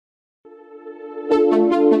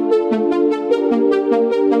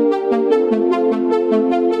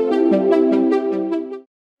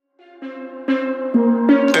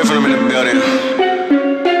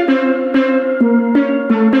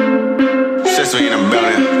That's what ain't about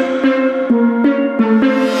it.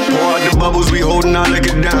 Pour out the bubbles, we holding our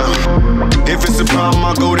liquor down. If it's a problem,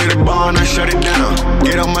 I'll go to the bar and I shut it down.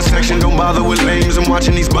 Get on my section, don't bother with lames. I'm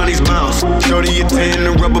watching these bunnies bounce. Shorty a 10,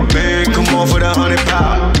 the rubber band, come on for the 100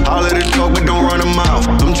 pound. All of the talk, but don't run a mouth.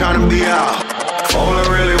 I'm trying to be out. All I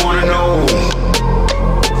really wanna know,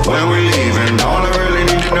 when we leaving. All I really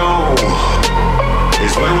need to know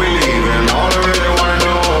is when we leaving. All I really wanna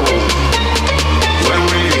know, when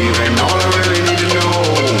we leaving. All I really need to know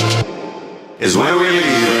is when we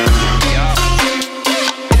leaving.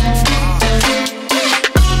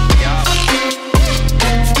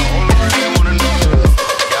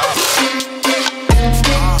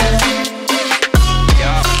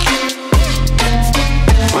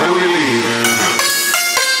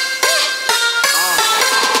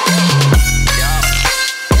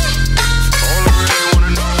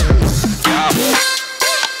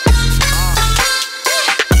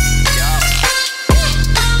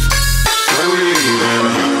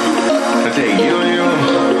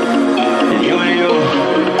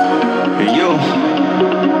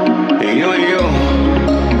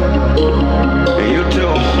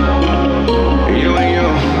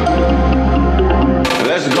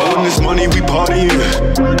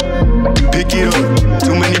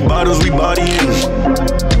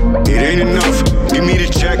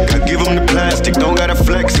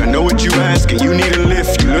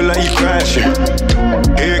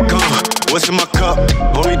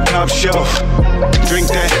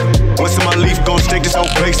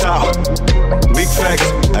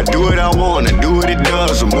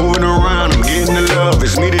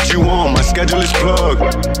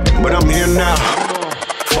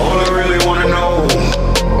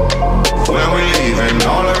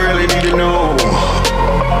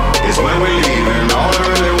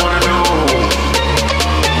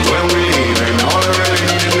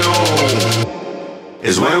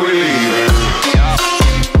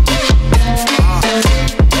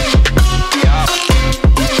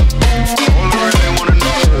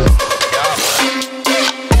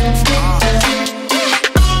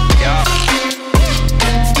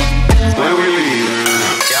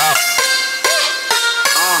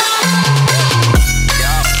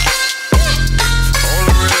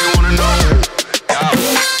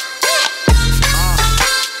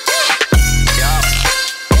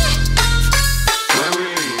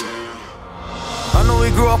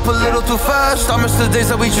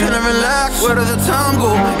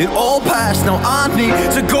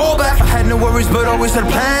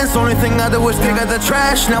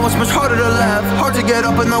 Now it's much harder to laugh, hard to get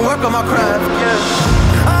up and not work on my craft.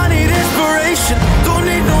 Yeah. I need inspiration, don't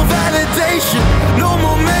need no validation, no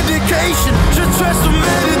more medication, just try some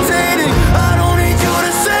meditating. I don't need you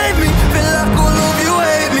to save me, feel like all of you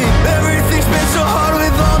hate me. Everything's been so hard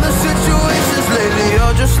with all the situations lately.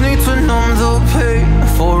 I just need to numb the pain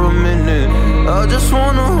for a minute. I just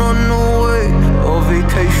wanna run away on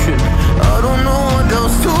vacation. I don't know what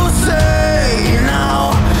else to say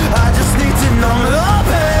now. I just need to numb the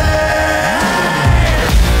pain.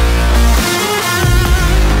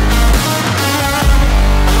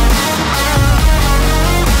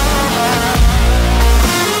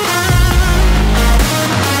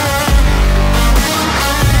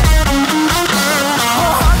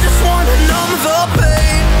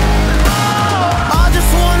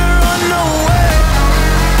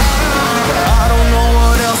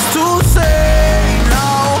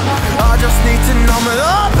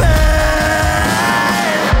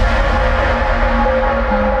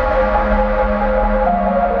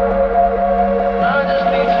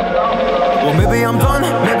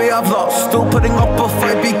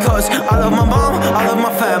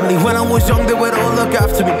 When I was young, they would all look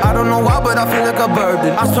after me. I don't know why, but I feel like a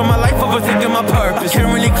burden. I spent my life overthinking my purpose.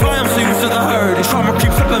 Can't really cry, I'm so used to the hurt. Trauma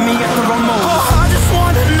keeps flipping me at the wrong moment. Oh, I just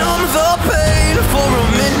wanna numb the pain for a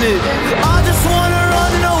minute. I just wanna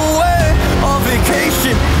run away on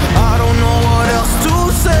vacation. I don't know what else to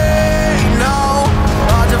say now.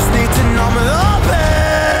 I just need to numb the pain.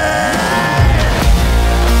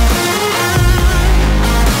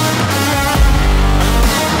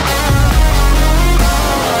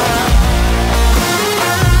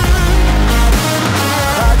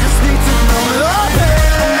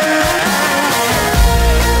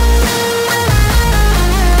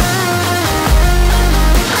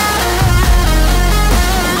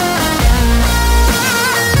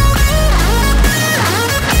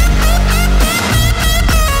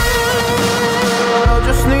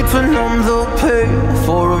 To numb the pain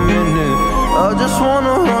for a minute. I just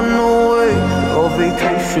wanna run away on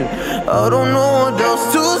vacation. I don't know what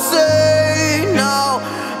else to say now.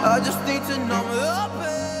 I just need to numb the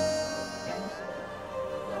pain.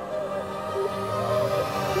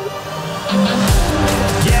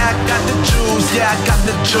 got the juice, yeah, I got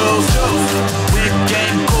the juice. Whip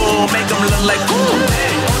game cool, make them look like cool.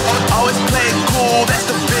 Always play it cool, that's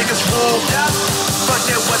the biggest rule.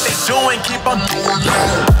 Forget what they doing, keep on doing.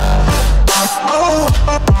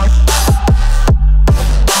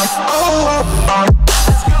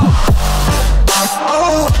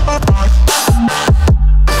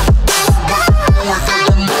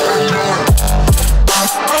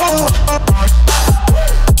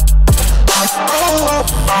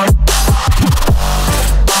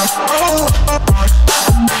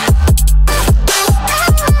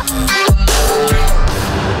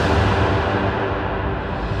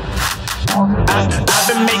 I've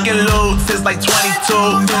been making loot since like 22.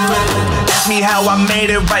 Ask me how I made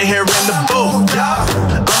it right here in the booth.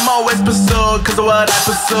 I'm always pursued cause of what I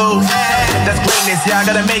pursue. That's greatness, yeah, I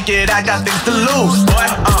gotta make it, I got things to lose. Boy,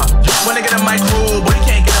 you wanna get in my crew, but you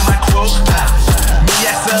can't get in my crew. Me,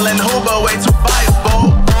 XL and Hoover, way too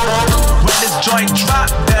fireable. When this joint drop,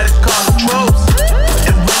 better call the troops.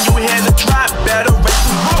 And when you hear the drop, better raise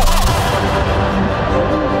the roof.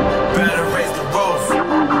 Better raise the roof.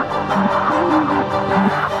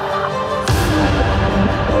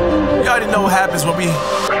 You already know what happens when we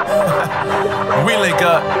link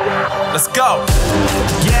up. Let's go.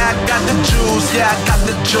 Yeah, I got the juice. Yeah, I got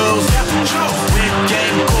the juice. Whip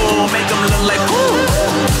game cool, make them look like cool.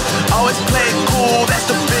 Always play it cool, that's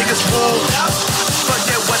the biggest rule.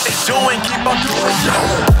 Forget what they doing, keep on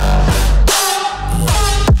doing.